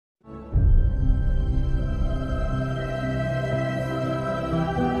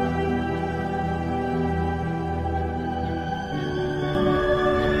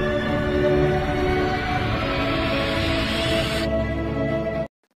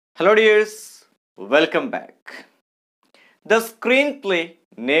Hello dears, welcome back. The screenplay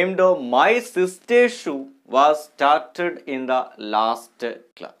named My Sister's Shoe was started in the last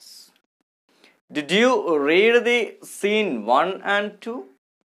class. Did you read the scene 1 and 2?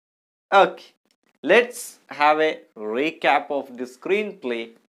 Okay, let's have a recap of the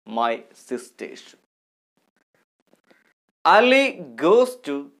screenplay My Sister's Shoe. Ali goes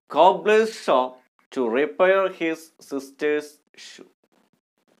to cobbler's shop to repair his sister's shoe.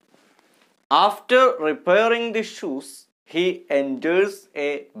 After repairing the shoes, he enters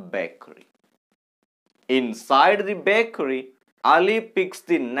a bakery. Inside the bakery, Ali picks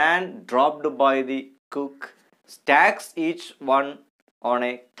the naan dropped by the cook, stacks each one on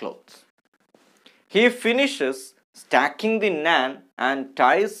a cloth. He finishes stacking the naan and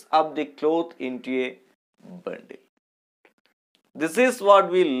ties up the cloth into a bundle. This is what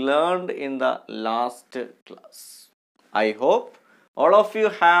we learned in the last class. I hope all of you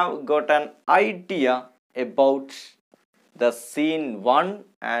have got an idea about the scene 1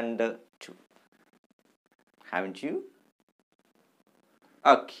 and 2. Haven't you?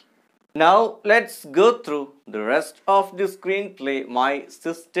 Okay. Now let's go through the rest of the screenplay My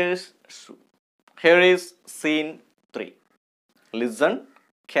Sister's Shoe. Here is scene 3. Listen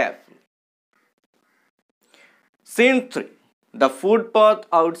carefully. Scene 3. The footpath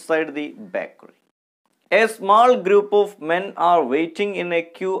outside the bakery. A small group of men are waiting in a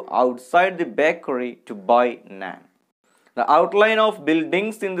queue outside the bakery to buy naan. The outline of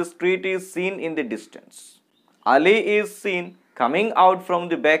buildings in the street is seen in the distance. Ali is seen coming out from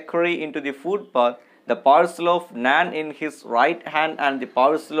the bakery into the footpath, the parcel of naan in his right hand and the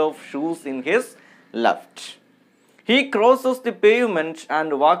parcel of shoes in his left. He crosses the pavement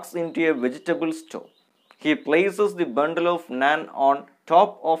and walks into a vegetable store. He places the bundle of naan on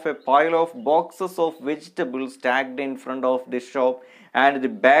top of a pile of boxes of vegetables stacked in front of the shop and the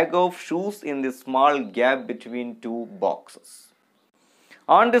bag of shoes in the small gap between two boxes.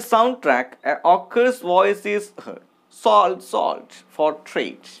 On the soundtrack, a hawker's voice is heard. Salt, salt for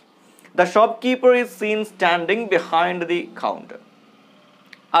trade. The shopkeeper is seen standing behind the counter.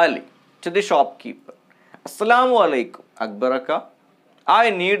 Ali to the shopkeeper. Assalamu alaikum, Akbaraka. I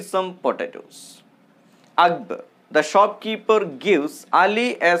need some potatoes. Akbar. The shopkeeper gives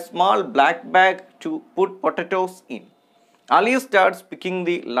Ali a small black bag to put potatoes in. Ali starts picking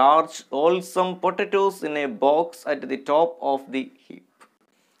the large, wholesome potatoes in a box at the top of the heap.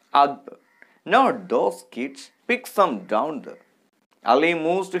 Akbar. Not those kids. Pick some down there. Ali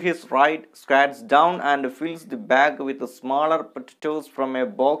moves to his right, squats down and fills the bag with smaller potatoes from a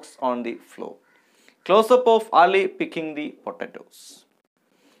box on the floor. Close-up of Ali picking the potatoes.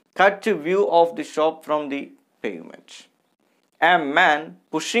 Cut to view of the shop from the pavement. A man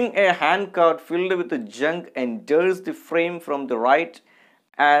pushing a handcart filled with junk enters the frame from the right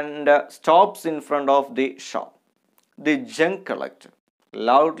and stops in front of the shop. The junk collector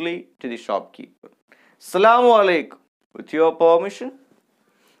loudly to the shopkeeper. Assalamu alaikum. With your permission?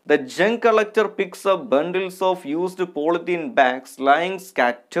 The junk collector picks up bundles of used polythene bags lying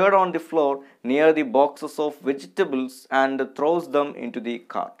scattered on the floor near the boxes of vegetables and throws them into the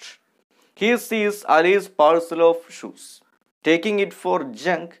cart. He sees Ali's parcel of shoes. Taking it for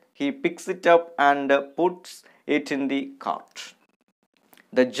junk, he picks it up and puts it in the cart.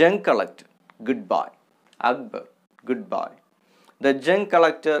 The junk collector, goodbye. Akbar, goodbye. The junk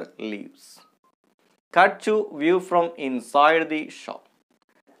collector leaves. Cut to view from inside the shop.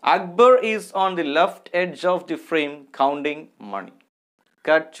 Akbar is on the left edge of the frame counting money.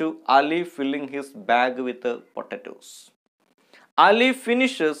 Cut to Ali filling his bag with potatoes. Ali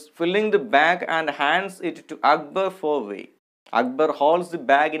finishes filling the bag and hands it to Akbar for weight. Akbar holds the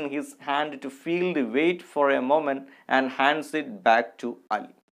bag in his hand to feel the weight for a moment and hands it back to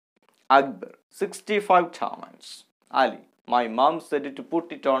Ali. Akbar, 65 tamans. Ali, my mom said to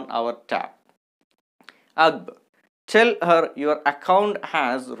put it on our tab. Akbar, tell her your account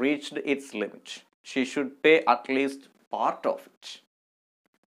has reached its limit. She should pay at least part of it.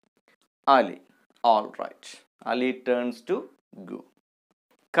 Ali, all right. Ali turns to go.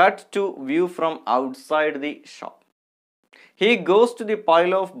 Cut to view from outside the shop. He goes to the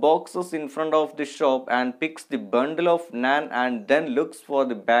pile of boxes in front of the shop and picks the bundle of naan and then looks for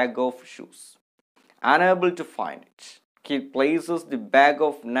the bag of shoes. Unable to find it, he places the bag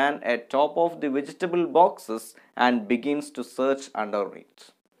of naan atop of the vegetable boxes and begins to search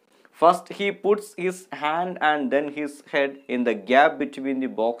underneath. First, he puts his hand and then his head in the gap between the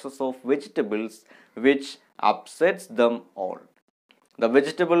boxes of vegetables, which upsets them all. The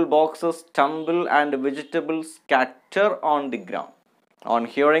vegetable boxes tumble and vegetables scatter on the ground. On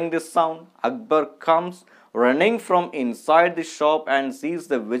hearing this sound, Akbar comes running from inside the shop and sees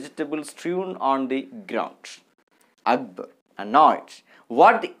the vegetables strewn on the ground. Akbar, annoyed,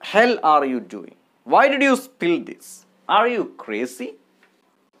 what the hell are you doing? Why did you spill this? Are you crazy?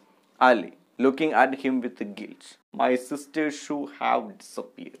 Ali, looking at him with guilt. My sister's shoe have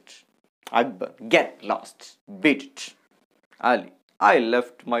disappeared. Akbar, get lost. Beat it. Ali, I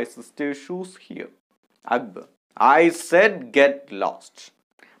left my sister's shoes here. Akbar, I said get lost.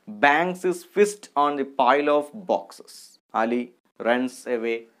 Bangs his fist on the pile of boxes. Ali runs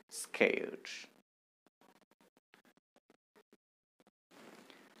away scared.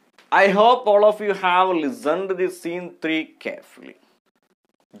 I hope all of you have listened to the scene 3 carefully.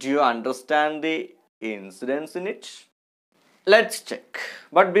 Do you understand the incidents in it? Let's check.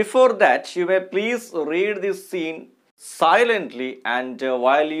 But before that, you may please read this scene silently, and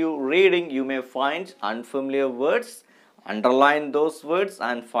while you reading, you may find unfamiliar words, underline those words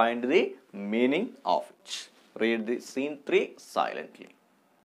and find the meaning of it. Read the scene 3 silently.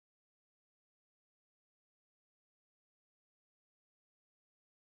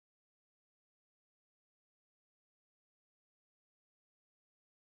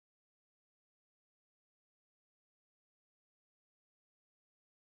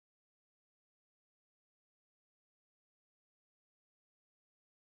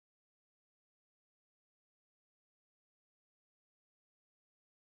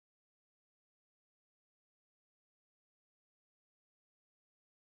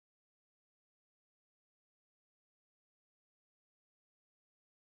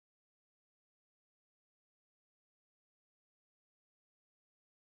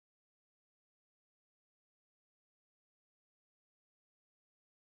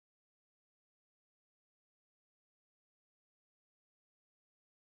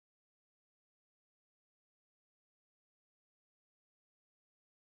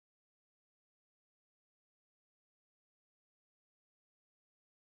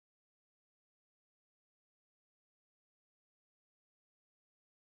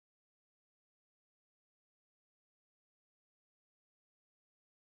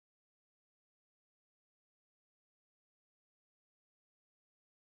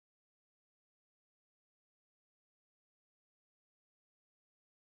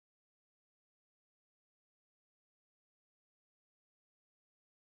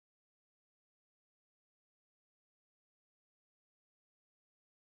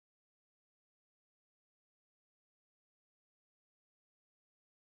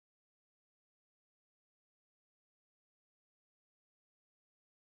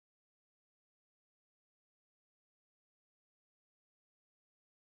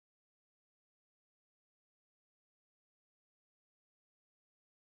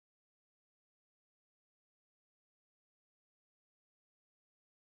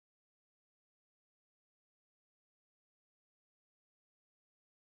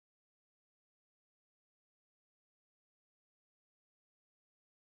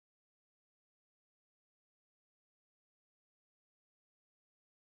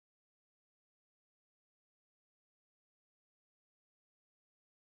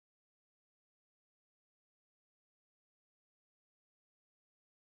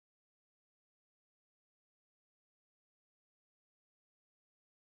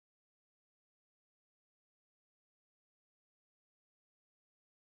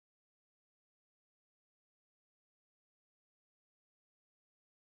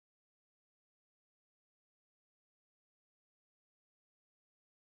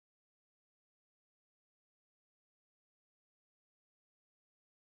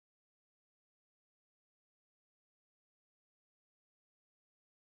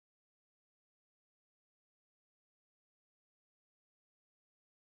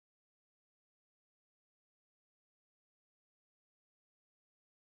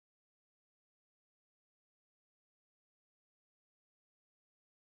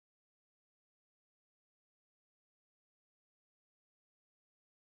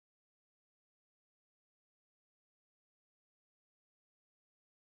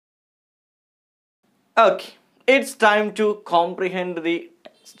 Okay, it's time to comprehend the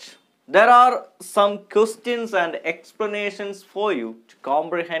text. There are some questions and explanations for you to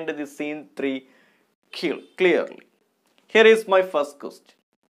comprehend the scene 3 clearly. Here is my first question.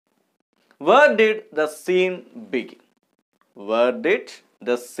 Where did the scene begin? Where did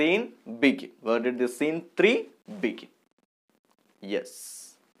the scene begin? Where did the scene 3 begin?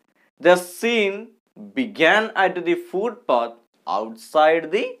 Yes. The scene began at the footpath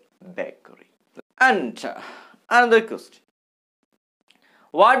outside the bakery. And another question.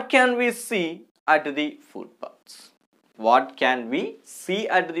 What can we see at the footpaths? What can we see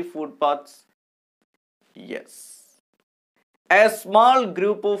at the footpaths? Yes. A small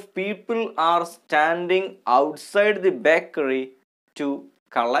group of people are standing outside the bakery to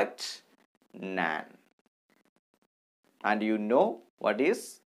collect naan. And you know what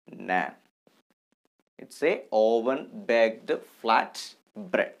is naan? It's a oven baked flat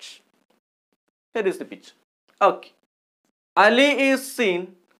bread. Here is the picture. Okay. Ali is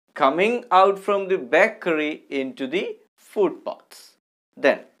seen coming out from the bakery into the footpath.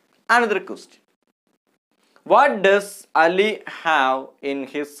 Then another question. What does Ali have in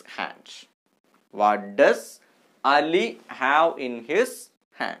his hand? What does Ali have in his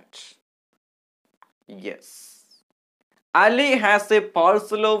hand? Yes. Ali has a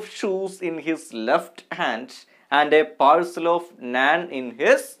parcel of shoes in his left hand and a parcel of naan in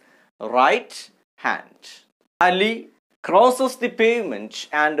his right hand. Ali crosses the pavement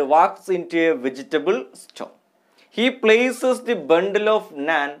and walks into a vegetable store. He places the bundle of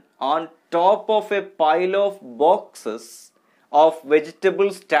naan on top of a pile of boxes of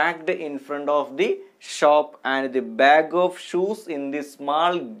vegetables stacked in front of the shop and the bag of shoes in the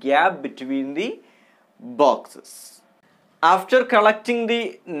small gap between the boxes. After collecting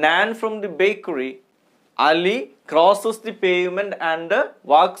the naan from the bakery, Ali crosses the pavement and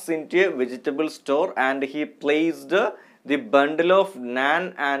walks into a vegetable store, and he placed the bundle of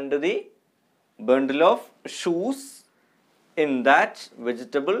naan and the bundle of shoes in that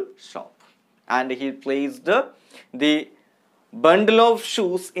vegetable shop. And he placed the bundle of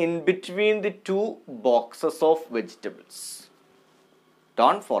shoes in between the two boxes of vegetables.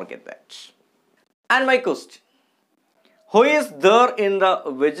 Don't forget that. And my question. Who is there in the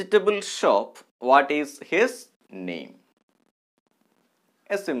vegetable shop? What is his name?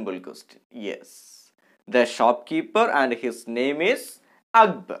 A simple question. Yes. The shopkeeper, and his name is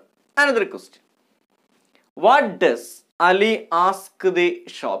Akbar. Another question. What does Ali ask the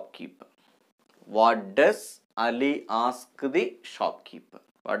shopkeeper? What does Ali ask the shopkeeper?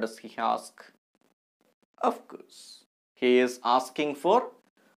 What does he ask? Of course, he is asking for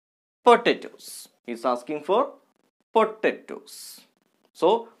potatoes. He is asking for potatoes.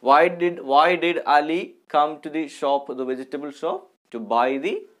 So why did Ali come to the shop, the vegetable shop? To buy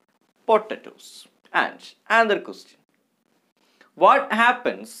the potatoes. And another question. What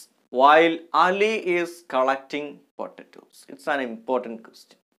happens while Ali is collecting potatoes? It's an important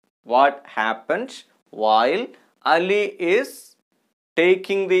question. What happens while Ali is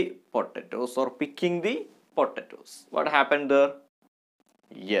taking the potatoes or picking the potatoes? What happened there?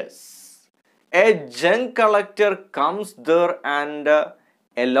 Yes. A junk collector comes there, and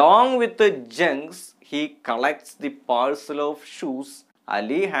along with the junks, he collects the parcel of shoes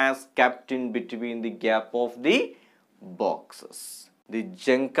Ali has kept in between the gap of the boxes. The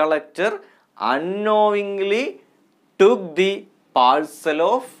junk collector unknowingly took the parcel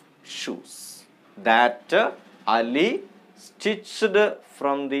of shoes that Ali stitched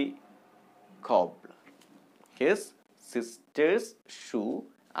from the cobbler. His sister's shoe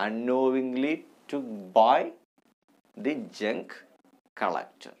unknowingly took by the junk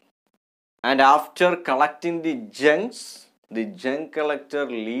collector. And after collecting the junks, the junk collector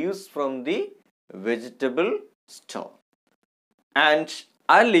leaves from the vegetable store. And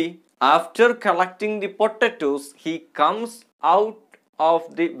Ali, after collecting the potatoes, he comes out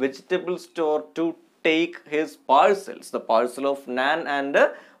of the vegetable store to take his parcels, the parcel of naan and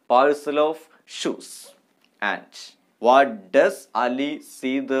the parcel of shoes. And what does Ali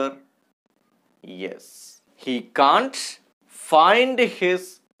see there? Yes, he can't find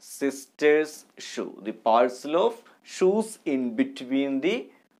his sister's shoe, the parcel of shoes in between the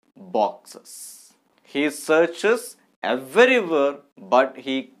boxes. He searches everywhere, but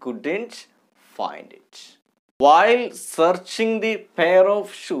he couldn't find it. While searching the pair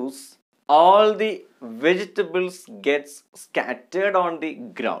of shoes, all the vegetables gets scattered on the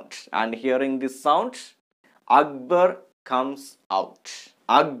ground, and hearing the sound, Akbar comes out.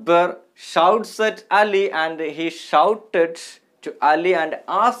 Akbar shouts at Ali, and he shouted to Ali and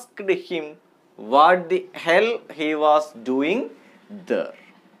asked him what the hell he was doing there.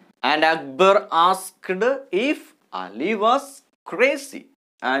 And Akbar asked if Ali was crazy.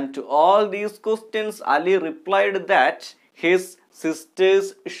 And to all these questions, Ali replied that his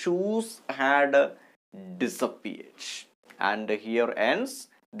sister's shoes had disappeared. And here ends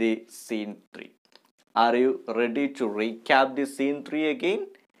the scene 3. Are you ready to recap the scene 3 again?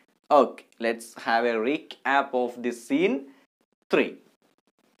 Okay, let's have a recap of the scene 3.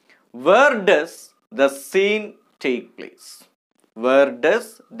 Where does the scene take place? Where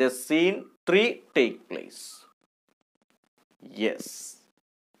does the scene 3 take place? Yes.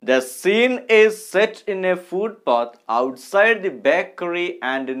 The scene is set in a footpath outside the bakery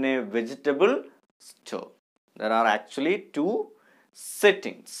and in a vegetable store. There are actually two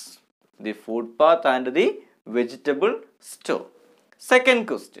settings, the footpath and the vegetable store. Second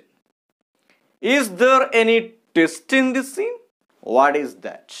question, is there any twist in the scene? What is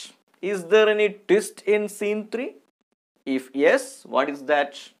that? Is there any twist in scene 3? If yes, what is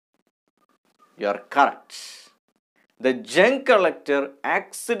that? You are correct. The junk collector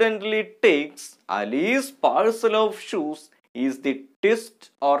accidentally takes Ali's parcel of shoes is the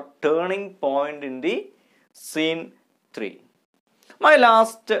twist or turning point in the scene 3. My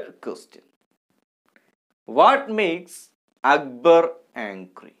last question. What makes Akbar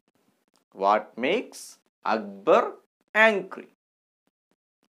angry? What makes Akbar angry?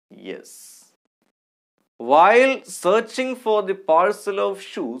 Yes. While searching for the parcel of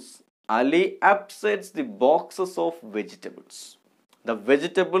shoes, Ali upsets the boxes of vegetables. The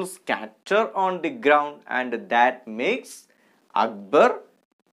vegetables scatter on the ground and that makes Akbar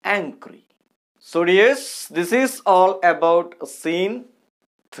angry. So yes, this is all about scene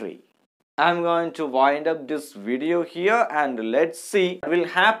 3. I'm going to wind up this video here and let's see what will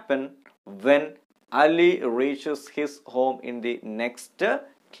happen when Ali reaches his home in the next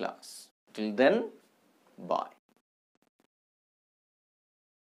class. Till then, bye.